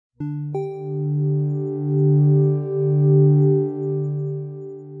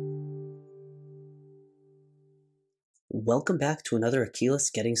Welcome back to another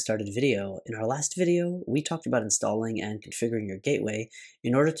Akeyless Getting Started video. In our last video, we talked about installing and configuring your gateway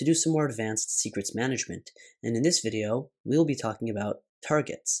in order to do some more advanced secrets management. And in this video, we'll be talking about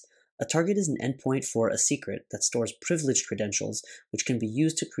targets. A target is an endpoint for a secret that stores privileged credentials, which can be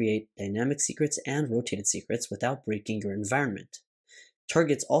used to create dynamic secrets and rotated secrets without breaking your environment.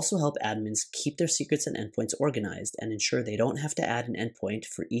 Targets also help admins keep their secrets and endpoints organized and ensure they don't have to add an endpoint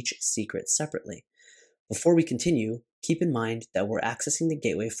for each secret separately. Before we continue, keep in mind that we're accessing the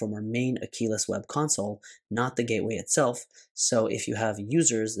gateway from our main Akeyless web console, not the gateway itself. So if you have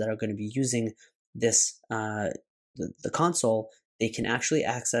users that are going to be using this the console, they can actually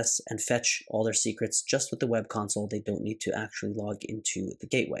access and fetch all their secrets just with the web console. They don't need to actually log into the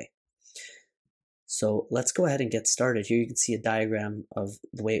gateway. So let's go ahead and get started. Here you can see a diagram of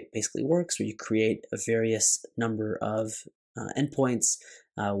the way it basically works, where you create a various number of endpoints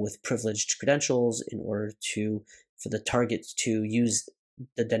with privileged credentials in order for the target to use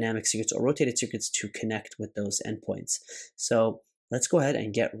the dynamic secrets or rotated secrets to connect with those endpoints. So let's go ahead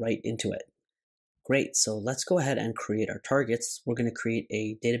and get right into it. Great, so let's go ahead and create our targets. We're going to create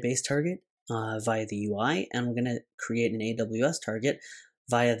a database target via the UI, and we're going to create an AWS target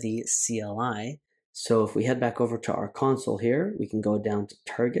via the CLI. So if we head back over to our console here, we can go down to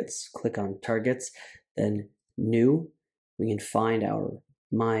targets, click on targets, then new. We can find our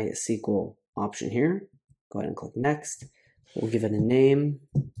MySQL option here. Go ahead and click next. We'll give it a name,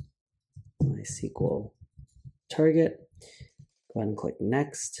 MySQL target. Go ahead and click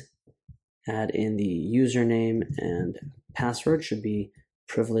next. Add in the username and password, should be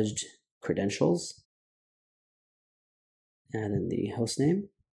privileged credentials. Add in the host name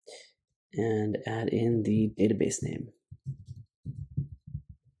and add in the database name.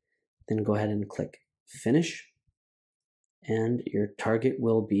 Then go ahead and click finish, and your target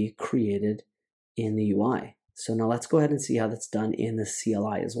will be created in the UI. So now let's go ahead and see how that's done in the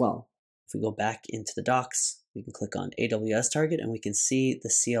CLI as well. If we go back into the docs, we can click on AWS target and we can see the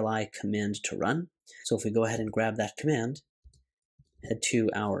CLI command to run. So if we go ahead and grab that command, head to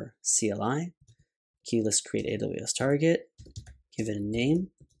our CLI, Akeyless create AWS target, give it a name,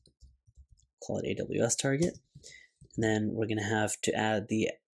 call it AWS target, and then we're going to have to add the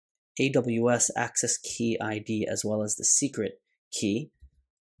AWS access key ID as well as the secret key.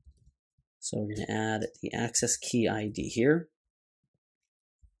 So we're going to add the access key ID here.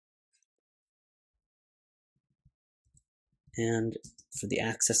 And for the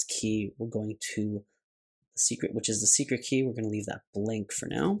access key, we're going to the secret, which is the secret key. We're going to leave that blank for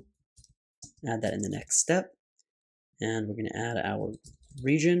now. Add that in the next step. And we're going to add our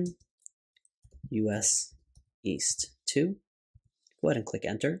region, US East 2. Go ahead and click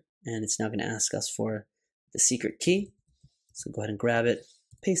enter. And it's now going to ask us for the secret key. So go ahead and grab it,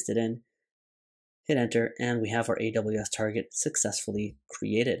 paste it in, hit enter, and we have our AWS target successfully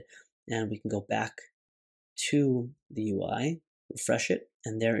created. And we can go back to the UI, refresh it,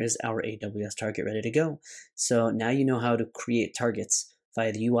 and there is our AWS target ready to go. So now you know how to create targets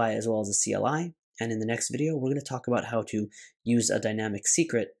via the UI as well as the CLI. And in the next video, we're going to talk about how to use a dynamic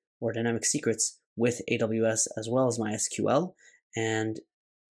secret or dynamic secrets with AWS as well as MySQL. And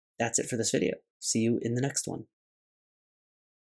that's it for this video. See you in the next one.